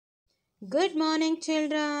Good morning,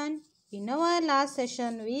 children. In our last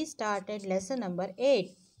session, we started lesson number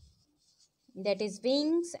 8. That is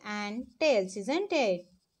wings and tails, isn't it?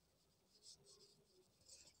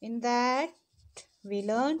 In that, we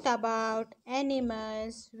learned about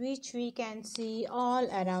animals which we can see all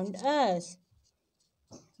around us.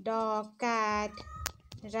 Dog, cat,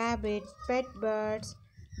 rabbit, pet birds.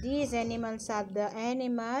 These animals are the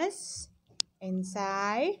animals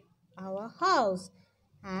inside our house.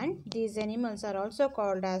 And these animals are also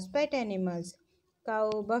called as pet animals.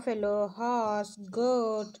 Cow, buffalo, horse,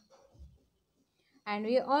 goat. And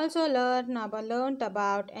we also learned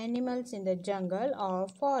about animals in the jungle or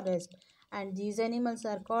forest. And these animals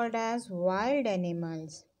are called as wild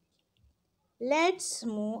animals. Let's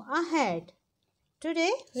move ahead.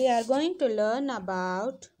 Today we are going to learn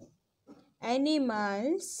about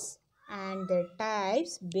animals and their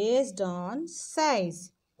types based on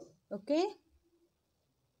size. Okay?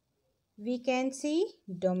 We can see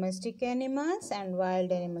domestic animals and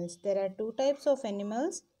wild animals. There are two types of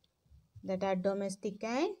animals that are domestic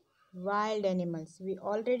and wild animals. We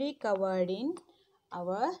already covered in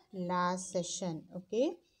our last session.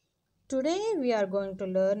 Okay. Today we are going to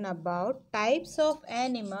learn about types of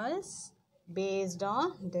animals based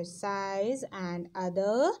on their size and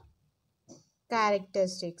other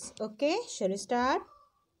characteristics. Okay. Shall we start?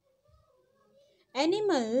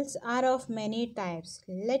 Animals are of many types.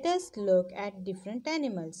 Let us look at different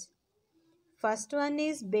animals. First one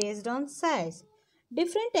is based on size.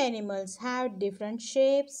 Different animals have different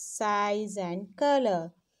shapes, size and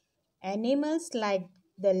color. Animals like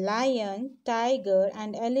the lion, tiger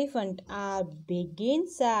and elephant are big in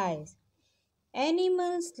size.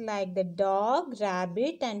 Animals like the dog,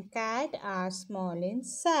 rabbit and cat are small in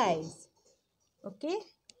size. Okay?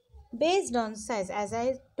 Based on size, as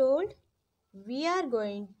I told, we are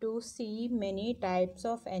going to see many types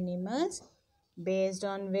of animals based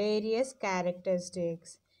on various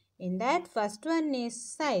characteristics. In that, first one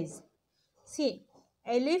is size. See,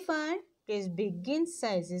 elephant is big in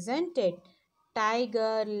size, isn't it?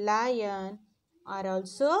 Tiger, lion are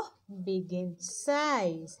also big in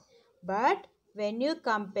size. But when you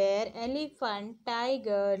compare elephant,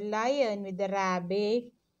 tiger, lion with the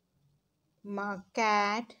rabbit,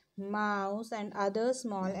 cat, mouse and other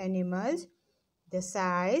small animals, the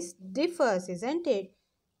size differs, isn't it?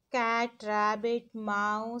 Cat, rabbit,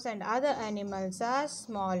 mouse and other animals are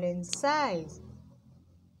small in size.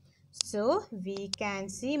 So, we can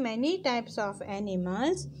see many types of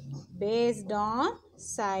animals based on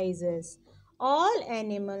sizes. All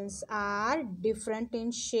animals are different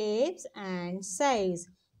in shapes and size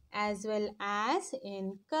as well as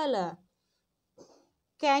in color.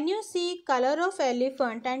 Can you see color of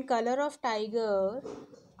elephant and color of tiger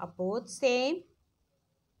are both same?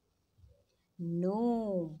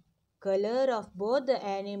 No. Color of both the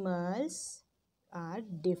animals are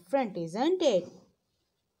different, isn't it?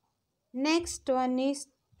 Next one is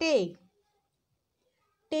tail.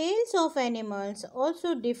 Tails of animals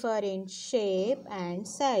also differ in shape and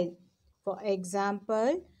size. For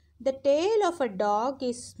example, the tail of a dog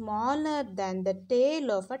is smaller than the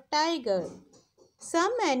tail of a tiger.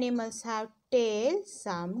 Some animals have tails,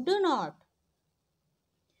 some do not.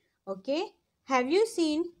 Okay, have you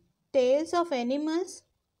seen tails of animals?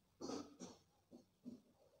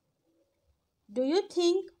 Do you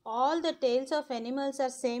think all the tails of animals are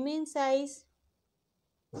same in size?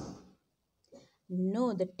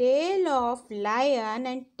 No, the tail of lion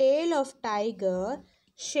and tail of tiger,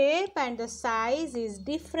 shape and the size is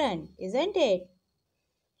different, isn't it?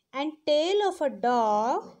 And tail of a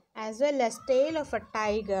dog as well as tail of a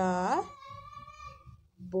tiger,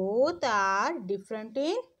 both are different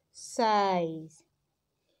in size.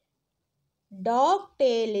 Dog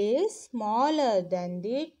tail is smaller than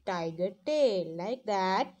the tiger tail, like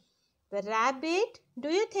that. The rabbit, do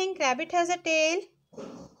you think rabbit has a tail?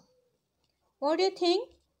 What do you think?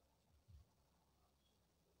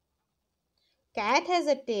 Cat has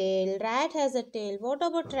a tail, rat has a tail. What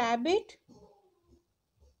about rabbit?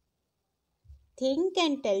 Think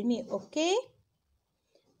and tell me, okay?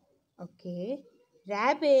 Okay.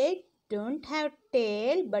 Rabbit don't have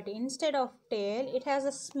tail, but instead of tail, it has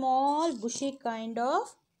a small bushy kind of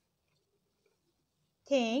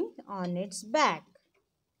thing on its back.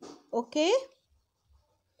 Okay?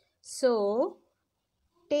 So,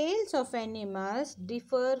 tails of animals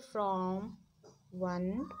differ from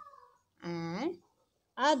one and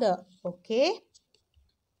other. Okay?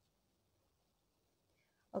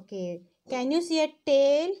 Okay. Can you see a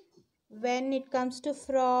tail when it comes to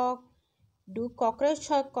frog? Do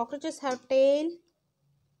cockroaches have tail?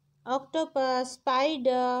 Octopus,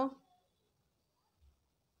 spider.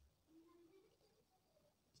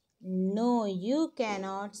 No, you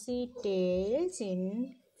cannot see tails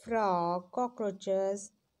in frog,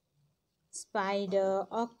 cockroaches, spider,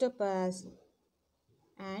 octopus,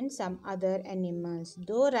 and some other animals.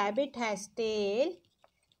 Though rabbit has tail,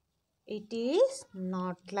 it is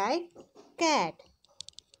not like cat.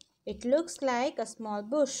 It looks like a small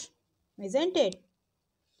bush, isn't it?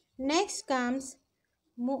 Next comes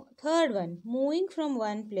third one, moving from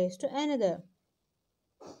one place to another.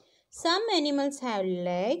 Some animals have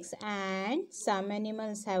legs and some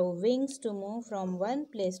animals have wings to move from one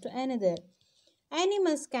place to another.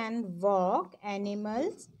 Animals can walk,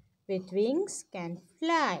 animals with wings can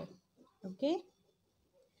fly. Okay?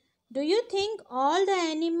 Do you think all the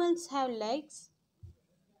animals have legs?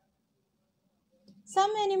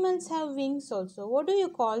 Some animals have wings also. What do you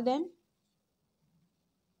call them?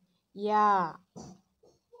 Yeah,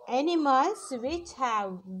 animals which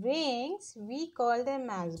have wings, we call them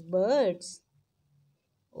as birds.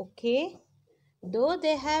 Okay? Though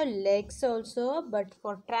they have legs also, but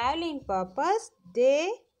for traveling purpose, they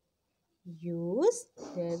use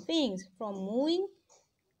their wings. For moving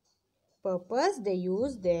purpose, they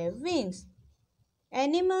use their wings.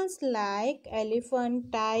 Animals like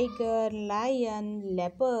elephant, tiger, lion,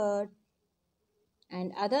 leopard,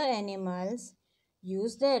 and other animals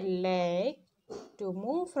use their leg to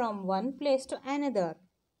move from one place to another.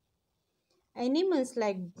 Animals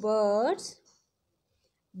like birds,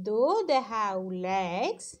 though they have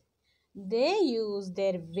legs, they use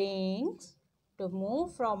their wings to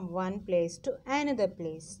move from one place to another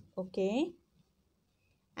place. Okay.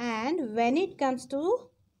 And when it comes to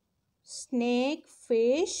snake,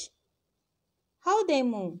 fish, how they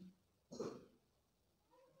move?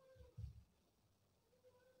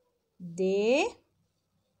 They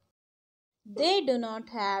they do not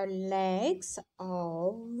have legs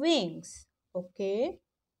or wings. Okay.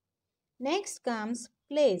 Next comes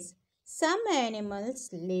place. Some animals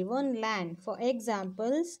live on land. For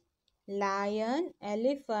examples, lion,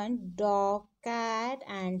 elephant, dog, cat,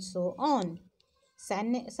 and so on.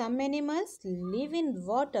 Some animals live in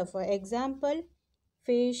water. For example,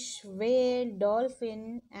 fish, whale,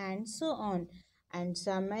 dolphin, and so on. And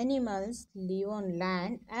some animals live on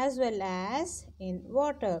land as well as in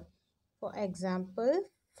water. For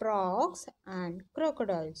example, frogs and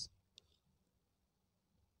crocodiles.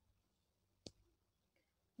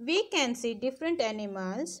 We can see different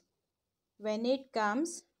animals when it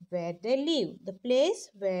comes where they live, the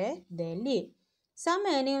place where they live. Some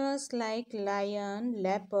animals like lion,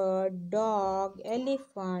 leopard, dog,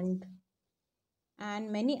 elephant,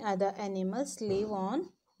 and many other animals live on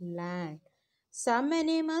land. Some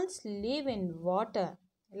animals live in water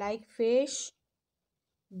like fish,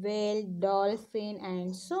 whale, dolphin,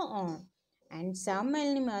 and so on. And some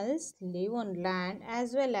animals live on land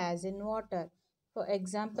as well as in water. For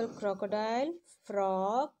example, crocodile,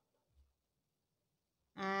 frog,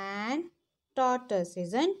 and tortoise,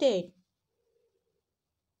 isn't it?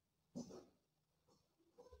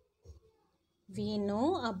 We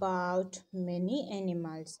know about many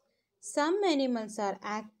animals. Some animals are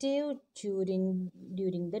active during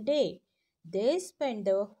the day. They spend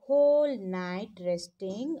the whole night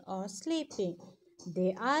resting or sleeping.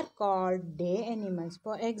 They are called day animals.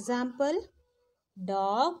 For example,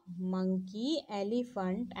 dog, monkey,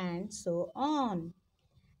 elephant, and so on.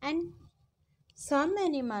 And some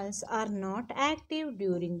animals are not active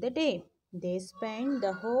during the day. They spend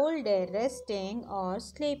the whole day resting or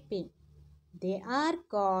sleeping. They are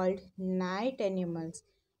called night animals.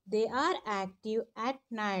 They are active at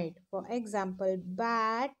night. For example,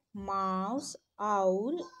 bat, mouse,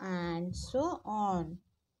 owl, and so on.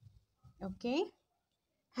 Okay.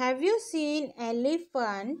 Have you seen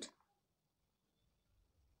elephant?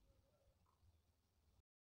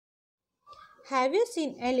 Have you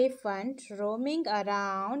seen elephant roaming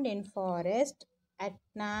around in forest at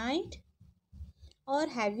night? Or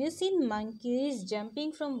have you seen monkeys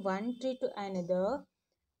jumping from one tree to another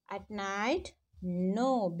at night?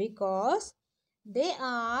 No, because they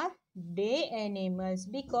are day animals,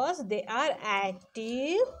 because they are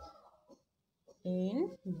active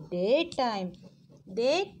in daytime.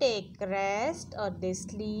 They take rest or they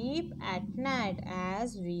sleep at night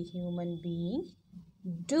as we human beings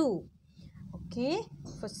do. Okay,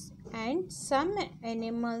 and some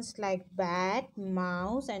animals like bat,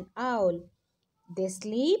 mouse, and owl, they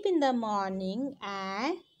sleep in the morning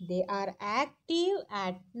and they are active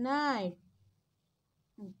at night.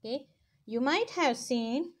 Okay, you might have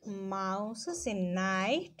seen mouses in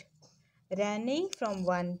night running from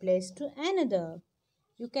one place to another.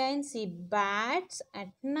 You can see bats at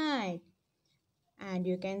night and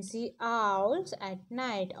you can see owls at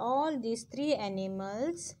night. All these three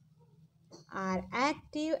animals are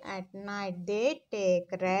active at night. They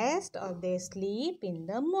take rest or they sleep in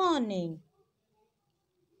the morning.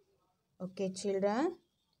 Okay, children,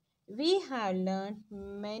 we have learned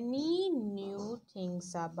many new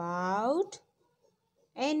things about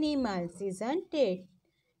animals, isn't it?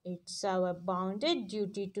 It's our bounden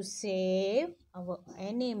duty to save our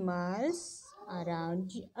animals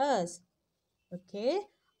around us. Okay,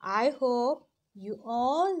 I hope you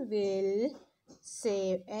all will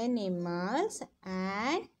save animals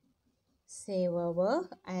and save our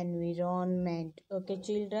environment. Okay,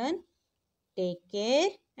 children, take care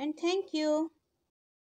and thank you.